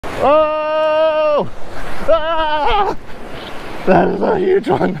Oh! Ah! That is a huge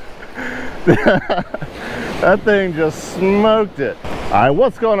one. That thing just smoked it. All right,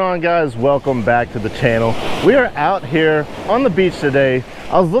 what's going on, guys? Welcome back to the channel. We are out here on the beach today.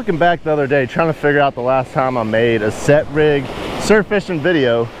 I was looking back the other day trying to figure out the last time I made a set rig surf fishing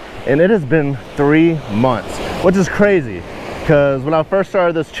video, and it has been 3 months, which is crazy because when I first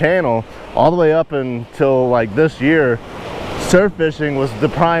started this channel all the way up until like this year, surf fishing was the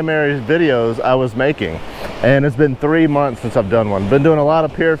primary videos I was making, and it's been 3 months since I've done one. Been doing a lot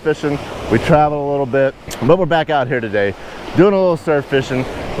of pier fishing. We traveled a little bit, but we're back out here today doing a little surf fishing.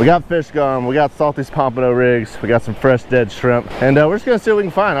 We got fish gum, we got Salty's Pompano rigs, we got some fresh dead shrimp, and we're just gonna see what we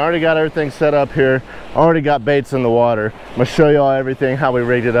can find. I already got everything set up here. Already got baits in the water. I'm gonna show you all everything, how we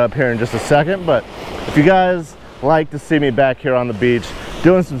rigged it up here in just a second. But if you guys like to see me back here on the beach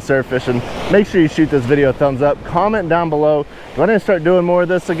doing some surf fishing, make sure you shoot this video a thumbs up. Comment down below, do I need to start doing more of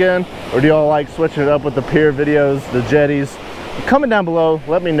this again, or do y'all like switching it up with the pier videos, the jetties? Comment down below,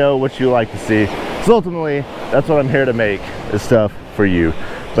 let me know what you like to see, because ultimately that's what I'm here to make, is stuff for you.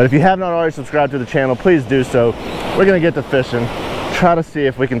 But if you have not already subscribed to the channel, please do so. We're gonna get to fishing, try to see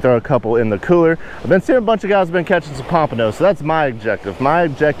if we can throw a couple in the cooler. I've been seeing a bunch of guys have been catching some pompano, so that's my objective. My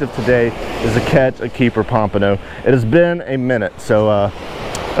objective today is to catch a keeper pompano. It has been a minute, so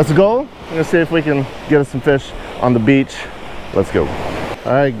that's the goal. I'm gonna see if we can get us some fish on the beach. Let's go.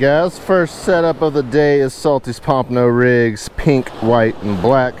 All right, guys, first setup of the day is Salty's Pompano rigs, pink, white, and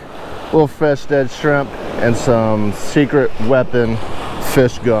black. A little fresh dead shrimp and some secret weapon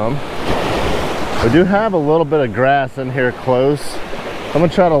fish gum. We do have a little bit of grass in here close. I'm gonna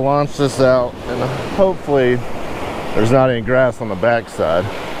try to launch this out, and hopefully there's not any grass on the backside.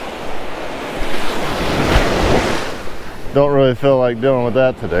 Don't really feel like dealing with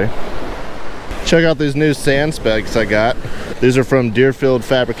that today. Check out these new sand spikes I got. These are from Deerfield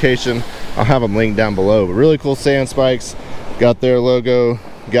Fabrication. I'll have them linked down below, but really cool sand spikes. Got their logo,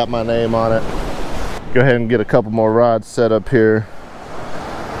 got my name on it. Go ahead and get a couple more rods set up here.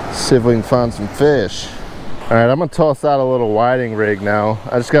 See if we can find some fish. All right, I'm gonna toss out a little whiting rig now.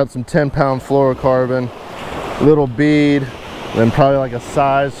 I just got some 10-pound fluorocarbon, little bead, then probably like a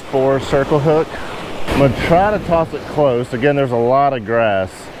size 4 circle hook. I'm gonna try to toss it close. Again, there's a lot of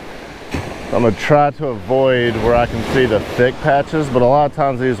grass. I'm gonna try to avoid where I can see the thick patches, but a lot of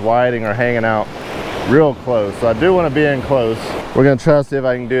times these whiting are hanging out real close. So I do wanna be in close. We're gonna try to see if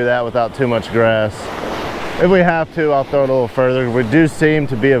I can do that without too much grass. If we have to, I'll throw it a little further. We do seem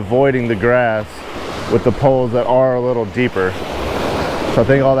to be avoiding the grass with the poles that are a little deeper. So I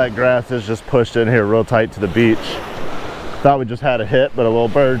think all that grass is just pushed in here real tight to the beach. Thought we just had a hit, but a little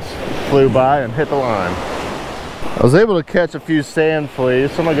bird flew by and hit the line. I was able to catch a few sand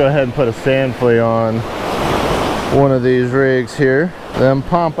fleas, so I'm gonna go ahead and put a sand flea on one of these rigs here. Them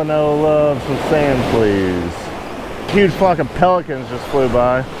Pompano love some sand fleas. Huge flock of pelicans just flew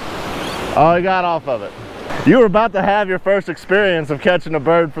by. Oh, he got off of it. You were about to have your first experience of catching a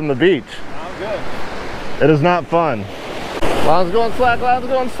bird from the beach. I'm good. It is not fun. Line's going slack, line's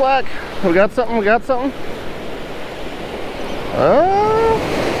going slack. We got something, we got something.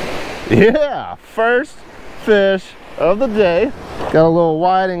 Yeah, first fish of the day. Got a little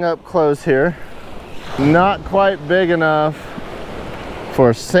whiting up close here. Not quite big enough for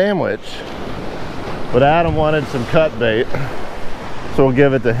a sandwich, but Adam wanted some cut bait, so we'll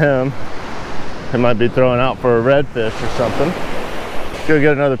give it to him. He might be throwing out for a redfish or something. Go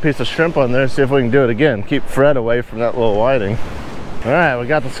get another piece of shrimp on there, see if we can do it again. Keep Fred away from that little whiting. All right, we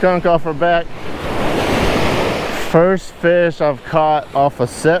got the skunk off our back. First fish I've caught off a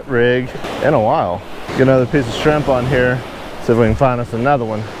set rig in a while. Get another piece of shrimp on here, see if we can find us another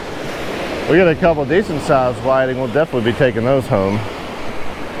one. We get a couple decent sized whiting, we'll definitely be taking those home.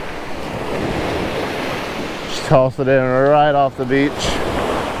 Just toss it in right off the beach.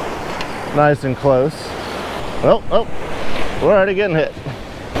 Nice and close. Oh, we're already getting hit.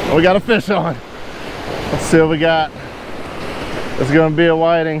 We got a fish on. Let's see what we got. It's gonna be a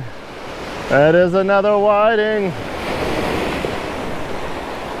whiting. That is another whiting.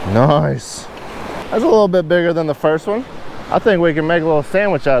 Nice. That's a little bit bigger than the first one. I think we can make a little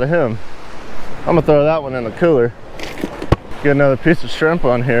sandwich out of him. I'm gonna throw that one in the cooler. Get another piece of shrimp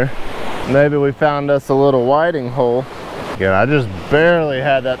on here. Maybe we found us a little whiting hole. Yeah, I just barely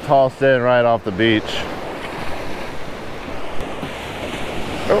had that tossed in right off the beach.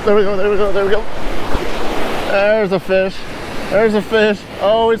 Oh, there we go, there we go, there we go. There's a fish. There's a fish.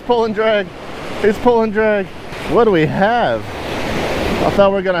 Oh, he's pulling drag. He's pulling drag. What do we have? I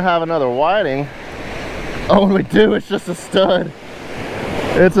thought we were gonna have another whiting. Oh, when we do, it's just a stud.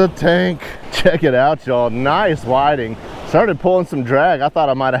 It's a tank. Check it out, y'all. Nice whiting. Started pulling some drag. I thought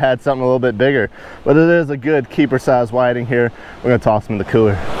I might have had something a little bit bigger, but it is a good keeper size whiting here. We're gonna toss them in the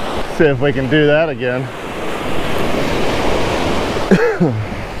cooler. See if we can do that again.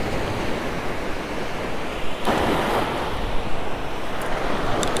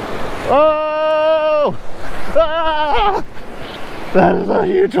 Oh! Ah! That is a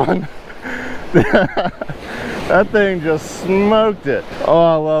huge one. That thing just smoked it. Oh,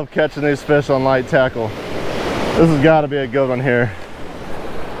 I love catching these fish on light tackle. This has got to be a good one here.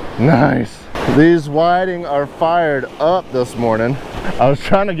 Nice. These whiting are fired up this morning. I was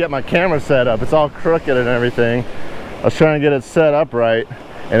trying to get my camera set up. It's all crooked and everything. I was trying to get it set up right,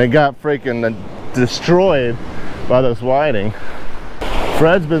 and it got freaking destroyed by this whiting.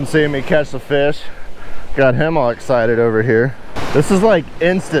 Fred's been seeing me catch the fish. Got him all excited over here. This is like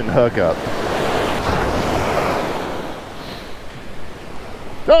instant hookup.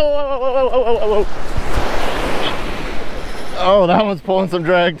 Oh, oh, that one's pulling some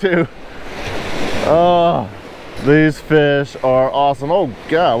drag too. Oh, these fish are awesome. Oh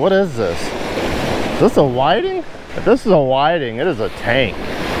God, what is this? Is this a whiting? If this is a whiting, it is a tank.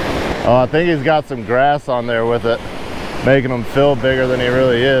 Oh, I think he's got some grass on there with it, making him feel bigger than he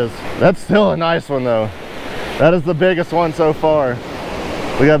really is. That's still a nice one though. That is the biggest one so far.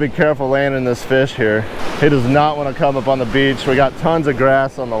 We gotta be careful landing this fish here. He does not want to come up on the beach. We got tons of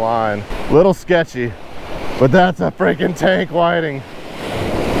grass on the line. Little sketchy, but that's a freaking tank whiting.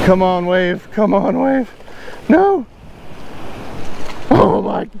 Come on, wave. Come on, wave. No. Oh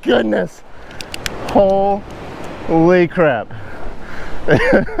my goodness. Holy crap. A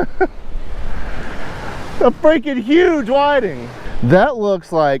freaking huge whiting. That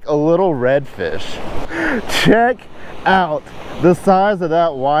looks like a little redfish. Check out the size of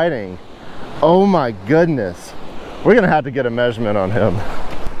that whiting. Oh my goodness. We're gonna have to get a measurement on him.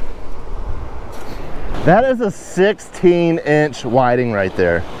 That is a 16-inch whiting right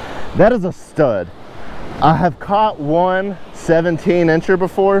there. That is a stud. I have caught one 17-incher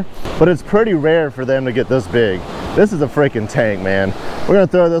before, but it's pretty rare for them to get this big. This is a freaking tank, man. We're gonna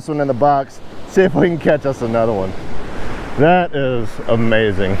throw this one in the box, see if we can catch us another one. That is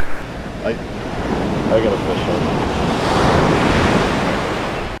amazing. I got a fish on.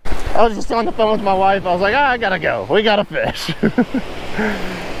 I was just on the phone with my wife. I was like, I gotta go. We got a fish.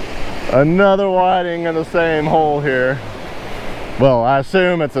 Another whiting in the same hole here. Well, I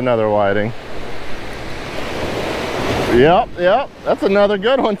assume it's another whiting. Yep, that's another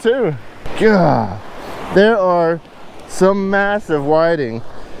good one too. God, there are some massive whiting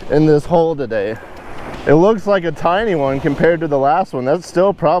in this hole today. It looks like a tiny one compared to the last one. That's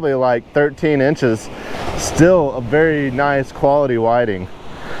still probably like 13 inches. Still a very nice quality whiting.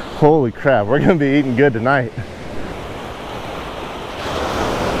 Holy crap, we're gonna be eating good tonight.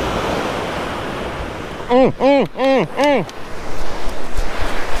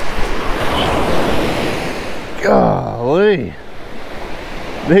 Golly,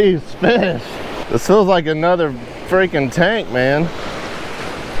 these fish. This feels like another freaking tank, man.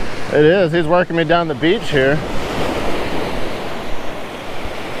 It is. He's working me down the beach here.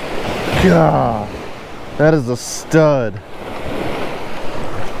 God, that is a stud.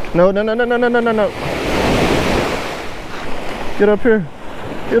 No. Get up here.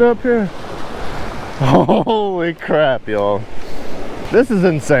 Get up here. Holy crap, y'all. This is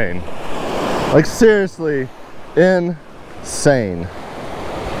insane. Like, seriously, insane.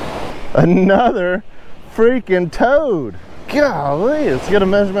 Another freaking toad. Golly, let's get a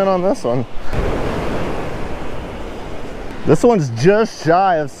measurement on this one. This one's just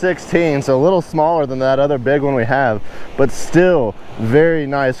shy of 16, so a little smaller than that other big one we have, but still very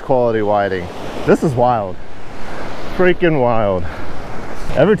nice quality whiting. This is wild. Freaking wild.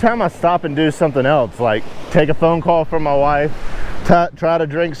 Every time I stop and do something else, like take a phone call from my wife, try to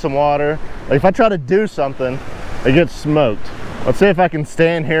drink some water, like if I try to do something, it gets smoked. Let's see if I can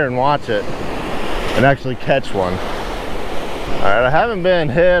stand here and watch it and actually catch one. All right, I haven't been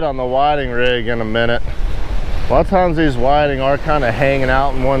hit on the whiting rig in a minute. A lot of times these whiting are kind of hanging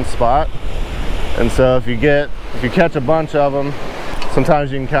out in one spot, and so if you catch a bunch of them,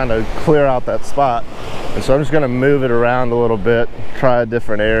 sometimes you can kind of clear out that spot. And so I'm just gonna move it around a little bit, try a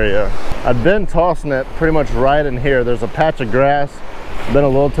different area. I've been tossing it pretty much right in here. There's a patch of grass, been a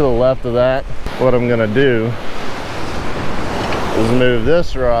little to the left of that. What I'm gonna do is move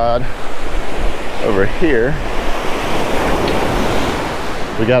this rod over here.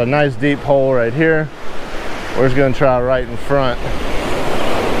 We got a nice deep hole right here. We're just gonna try right in front.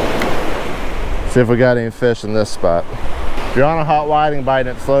 See if we got any fish in this spot. If you're on a hot whiting bite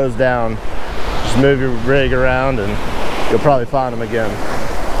and it slows down, just move your rig around and you'll probably find them again.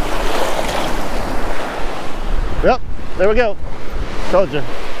 Yep, There we go. Told you.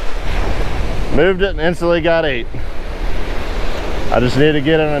 Moved it and instantly got 8. I just need to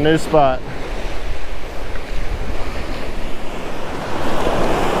get in a new spot.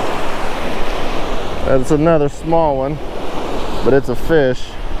 That's another small one, but it's a fish.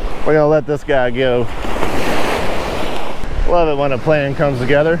 We're gonna let this guy go. Love it when a plan comes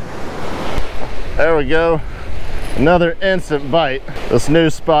together. There we go. Another instant bite. This new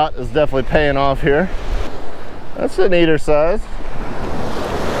spot is definitely paying off here. That's an eater size.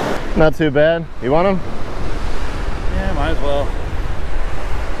 Not too bad. You want them? Yeah, might as well.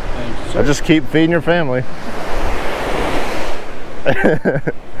 Thanks. I just keep feeding your family.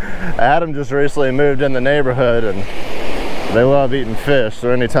 Adam just recently moved in the neighborhood and they love eating fish,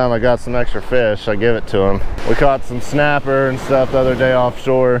 so anytime I got some extra fish, I give it to them. We caught some snapper and stuff the other day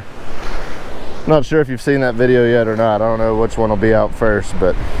offshore. Not sure if you've seen that video yet or not. I don't know which one will be out first,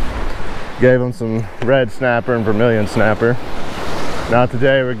 but gave them some red snapper and vermilion snapper. Now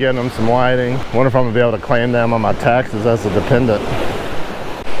today we're getting them some whiting. Wonder if I'm gonna be able to claim them on my taxes as a dependent.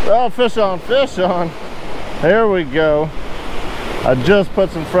 Oh, fish on, fish on. Here we go. I just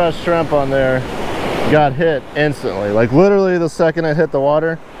put some fresh shrimp on there. Got hit instantly. Like literally the second it hit the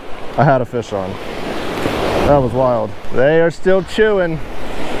water, I had a fish on. That was wild. They are still chewing.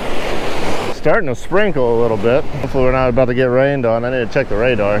 Starting to sprinkle a little bit. Hopefully we're not about to get rained on. I need to check the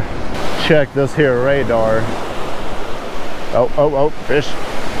radar. Check this here radar. Oh, fish.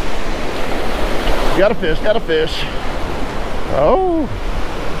 Got a fish, got a fish. Oh,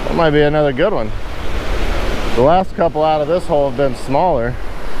 that might be another good one. The last couple out of this hole have been smaller.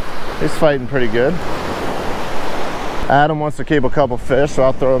 He's fighting pretty good. Adam wants to keep a couple fish, so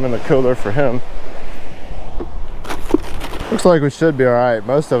I'll throw them in the cooler for him. Looks like we should be all right.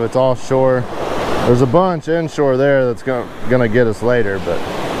 Most of it's offshore. There's a bunch inshore there that's gonna get us later, but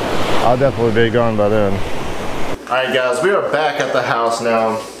I'll definitely be gone by then. All right, guys, we are back at the house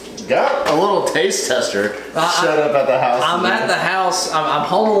now. Got a little taste tester set up at the house. I'm at the house. I'm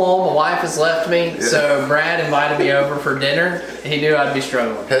home alone. My wife has left me, so Brad invited me over for dinner. He knew I'd be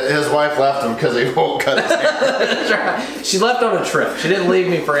struggling. His wife left him because he won't cut his hair. That's right. She left on a trip. She didn't leave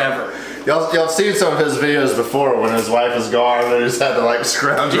me forever. Y'all have seen some of his videos before when his wife is gone and he just had to like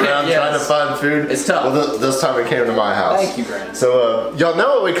scrounge around trying to find food. It's tough. Well, this time it came to my house. Thank you, Brad. So y'all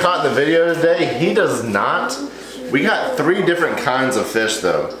know what we caught in the video today? He does not. We got 3 different kinds of fish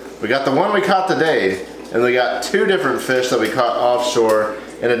though. We got the one we caught today, and we got 2 different fish that we caught offshore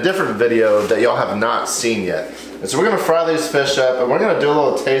in a different video that y'all have not seen yet. And so we're gonna fry these fish up, and we're gonna do a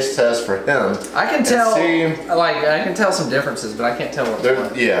little taste test for him. I can tell, I can tell some differences, but I can't tell what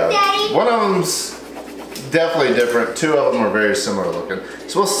they're. Yeah, Daddy. One of them's definitely different. 2 of them are very similar looking.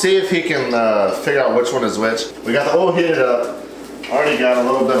 So we'll see if he can figure out which one is which. We got the oil heated up. Already got a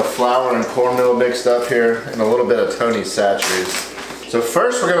little bit of flour and cornmeal mixed up here, and a little bit of Tony's Satcheries. So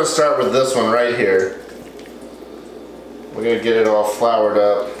first we're gonna start with this one right here. We're gonna get it all floured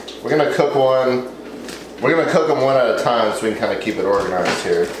up. We're gonna cook one. We're gonna cook them one at a time so we can kind of keep it organized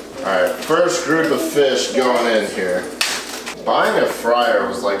here. All right, first group of fish going in here. Buying a fryer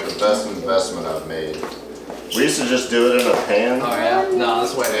was like the best investment I've made. We used to just do it in a pan. Oh yeah? No,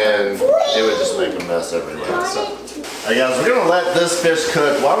 that's way and it would just make a mess everywhere. So, all right guys, we're gonna let this fish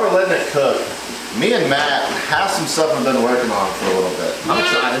cook. While we're letting it cook, me and Matt have some stuff we've been working on for a little bit. I'm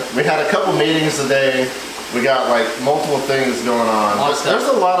excited. We had a couple meetings today. We got like multiple things going on. There's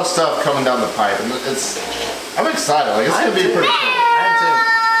a lot of stuff coming down the pipe, and I'm excited. Like it's gonna be pretty cool.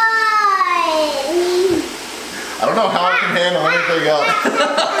 I don't know how I can handle anything else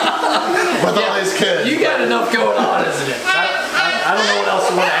with all these kids. You got enough going on, isn't it? I don't know what else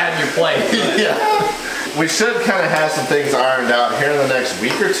you want to add to your plate. Yeah. We should kind of have some things ironed out here in the next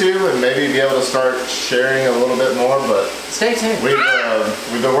week or 2 and maybe be able to start sharing a little bit more, but stay tuned. We've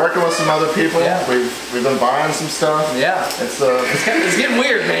been working with some other people. Yeah. We've been buying some stuff. Yeah. It's getting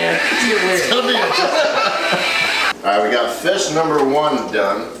weird, man. It's getting weird. Alright, we got fish number 1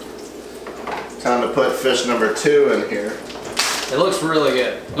 done. Time to put fish number 2 in here. It looks really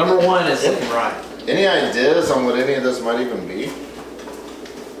good. Number 1 is looking right. Any ideas on what any of this might even be?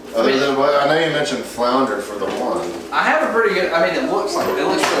 Other than what I know you mentioned flounder for the one. I have a pretty good. I mean, it looks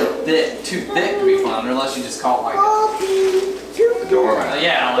really thick, too thick to be flounder, unless you just call it like a dormant.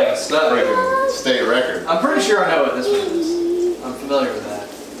 Yeah, like a stud. State record. I'm pretty sure I know what this one is. I'm familiar with that.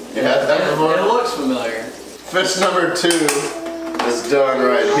 You had that before? It looks familiar. Fish number 2 is done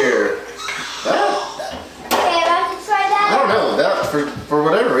right here. That, I don't know. That for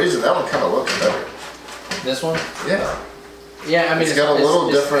whatever reason, that one kind of looks better. This one? Yeah. Yeah, I mean, it's got a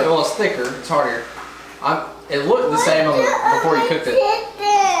little different. Well, it's thicker. It's harder. It looked the same before you cooked it.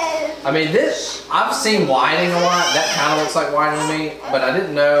 I mean, I've seen whiting a lot. That kind of looks like whiting to me, but I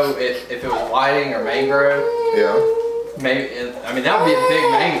didn't know if it was whiting or mangrove. Yeah. Maybe, I mean, that would be a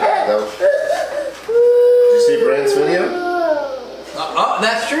big mangrove. Did you see Brand's video? Oh,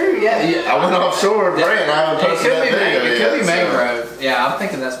 that's true. Yeah. I went offshore, Brand. I haven't posted that video yet. It could be mangrove. Yeah, I'm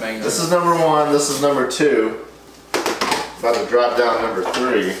thinking that's mangrove. This is number 1. This is number 2. About to drop down number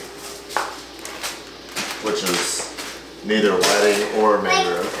 3, which is neither whiting or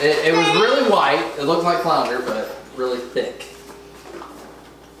mangrove. It was really white. It looked like flounder, but really thick.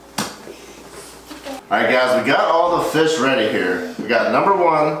 Alright guys, we got all the fish ready here. We got number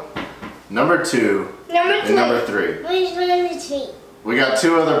 1, number 2, and number 3. Which number 3? We got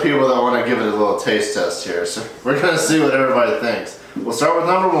 2 other people that want to give it a little taste test here, so we're going to see what everybody thinks. We'll start with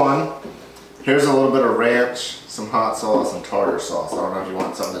number 1. Here's a little bit of ranch, some hot sauce, and tartar sauce. I don't know if you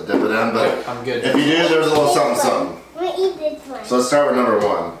want something to dip it in, but I'm good. If you do, there's a little something. I'm going to eat this one. So let's start with number 1.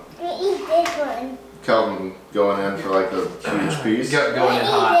 I'm going to eat this one. Kelton going in for like a huge piece. Going in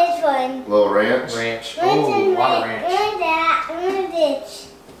hot. This one. Little ranch. Ranch. Oh, a lot of ranch. That.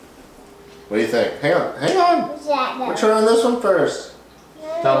 This. What do you think? Hang on. What's that? We're trying this one first.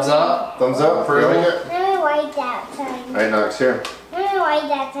 Thumbs up. Thumbs up. You like it? I'm going to white that time. All right, Knox, here. I'm going to white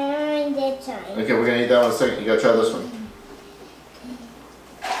that time. I'm going to this time. Okay, we're gonna eat that one in a second. You gotta try this one.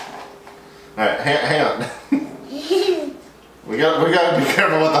 All right, hang on. we gotta be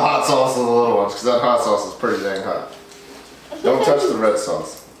careful with the hot sauce of the little ones, because that hot sauce is pretty dang hot. Don't touch the red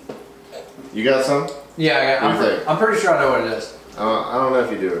sauce. You got some? Yeah, What do you think? I'm pretty sure I know what it is. I don't know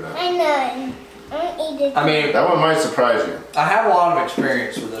if you do or not. I know. I'm going to eat this I mean, That one might surprise you. I have a lot of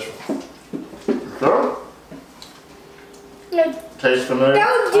experience with this one. Sure? No, Taste familiar?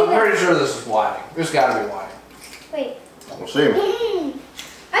 don't do I'm that. pretty sure this is whiting. This got to be whiting. Wait. We'll see. Are you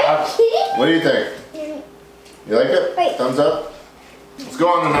kidding? What do you think? You like it? Wait. Thumbs up? Let's go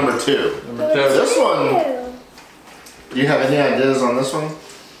on to number 2. Number 2. This one, do you have any ideas on this one?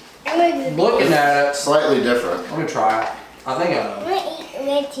 I'm going to Looking at it, Slightly different. I'm gonna try it. I think I know. I'm going to eat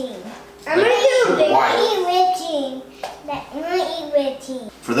red tea. I'm going to do big. White. I'm going to eat red tea. I'm going to eat red tea.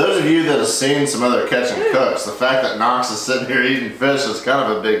 For those of you that have seen some other catch and cooks, the fact that Knox is sitting here eating fish is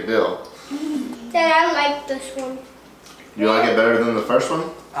kind of a big deal. Then I like this one. You like it better than the first one?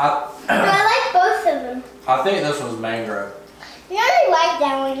 No, I like both of them. I think this one's mangrove. No, I like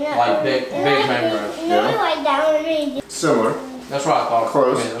that one. No. Like big mangrove. No, I like that one. Really. Similar. That's what I thought.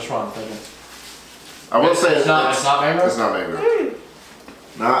 Close. I mean, that's what I'm thinking. I will say It's not mangrove? It's not mangrove.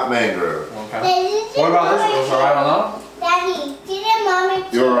 Not mangrove. Okay. What about this? Was I right on that? Daddy, didn't Mama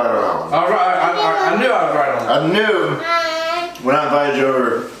You were right on that one. I was right. I knew I was right on that. I knew when I invited you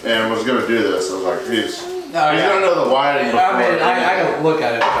over and was going to do this, I was like, he's going to know the whiting before. I mean, I gotta look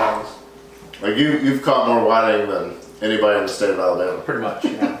at it times. Like you've caught more whiting than anybody in the state of Alabama. Pretty much,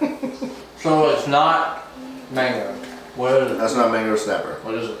 yeah. So it's not mangrove. What is it? That's not mangrove snapper.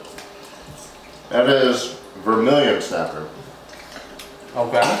 What is it? That is vermilion snapper.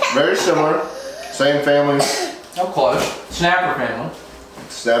 Okay. Very similar, same family. I'm close. Snapper family.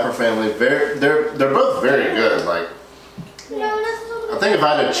 Snapper family. They're both very good. Like I think if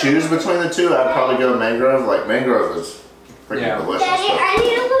I had to choose between the 2, I'd probably go mangrove. Like mangrove is freaking delicious. Daddy, I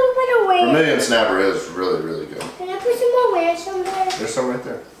need a little bit of ranch. Vermilion snapper is really, really good. Can I put some more ranch on there? There's some right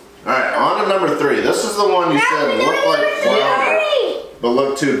there. Alright, on to number 3. This is the one you said looked like flounder, but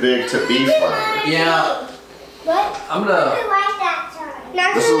looked too big to be flounder. Yeah. What? I'm gonna. I like that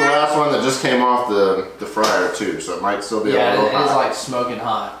time. This is the last one that just came off the fryer too, so it might still be a Yeah, little it hot. is like smoking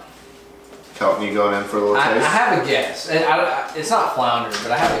hot. Kelton, you going in for a little I taste? have a guess. It's not flounder,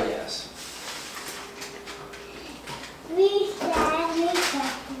 but I have a guess.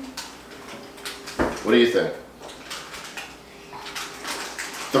 What do you think?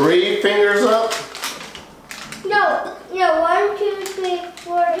 3 fingers up? No, 1, 2, 3,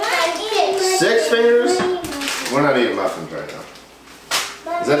 4, 5, 6. 6 fingers? We're not eating muffins right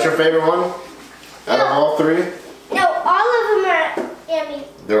now. Is that your favorite one? Out of all 3? No, all of them are yummy.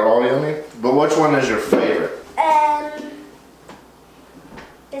 They're all yummy? But which one is your favorite?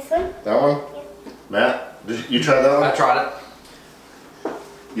 This one? That one? Yeah. Matt, did you try that I one? tried it.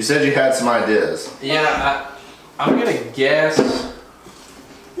 You said you had some ideas. Yeah, I'm gonna guess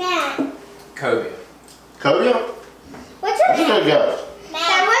Matt. cobia. Cobia? Which That's a one's good guess.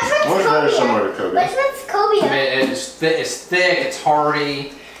 Matt, which That one's one's very cobia? similar to cobia. Which one's cobia? I mean, it's thick, it's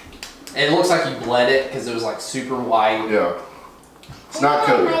hearty. It looks like you bled it because it was like super white. Yeah. It's not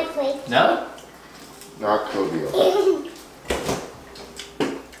cobia. cobia. No? Not cobia.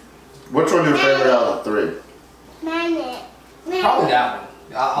 Which one's your favorite out of the 3? Matt. Probably that one.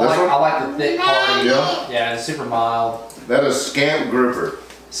 I This one? like the thick hearty. Yeah? Yeah, it's super mild. That is scamp grouper.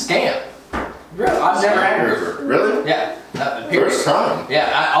 Scam. Really? I've never had grouper. Really? Yeah. Period. First time.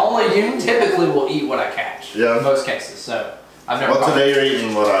 Yeah, you typically will eat what I catch. Yeah. In most cases, so I've never. Well, today you're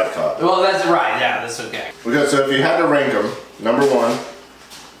eating what I caught. Well, that's right. Yeah, that's okay. Okay, so if you had to rank them, number 1.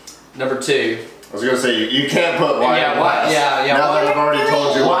 Number 2. I was gonna say you can't put white. Yeah, white. Yeah. Now that I've already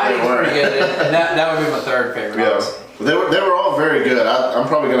told you what White they is were. pretty good. That would be my third favorite. Yeah. Honestly. They were all very good. I'm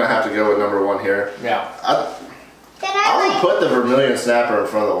probably gonna have to go with number 1 here. Yeah. I would put the vermilion snapper in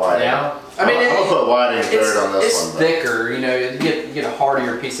front of the whiting. Yeah. I mean, I'll put whiting third on this one. It's thicker, you know. You get a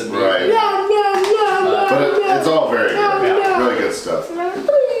heartier piece of meat. Right. But it's all very good. Yeah. Really good stuff. I'm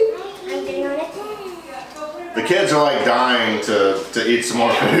getting on it. The kids are like dying to eat some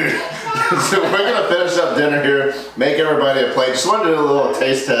more food. So we're gonna finish up dinner here, make everybody a plate. Just wanted to do a little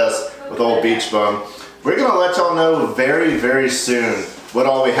taste test with old Beach Bum. We're gonna let y'all know very, very soon what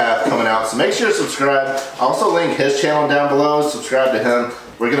all we have coming out. So make sure to subscribe. I'll also link his channel down below. Subscribe to him.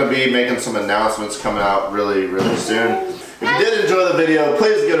 We're gonna be making some announcements coming out really, really soon. If you did enjoy the video,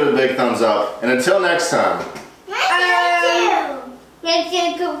 please give it a big thumbs up. And until next time.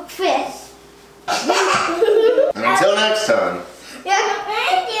 Let's go fish. And until next time. Fish.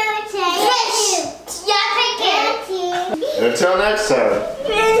 And until next time.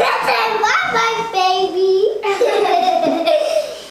 Bye-bye, baby.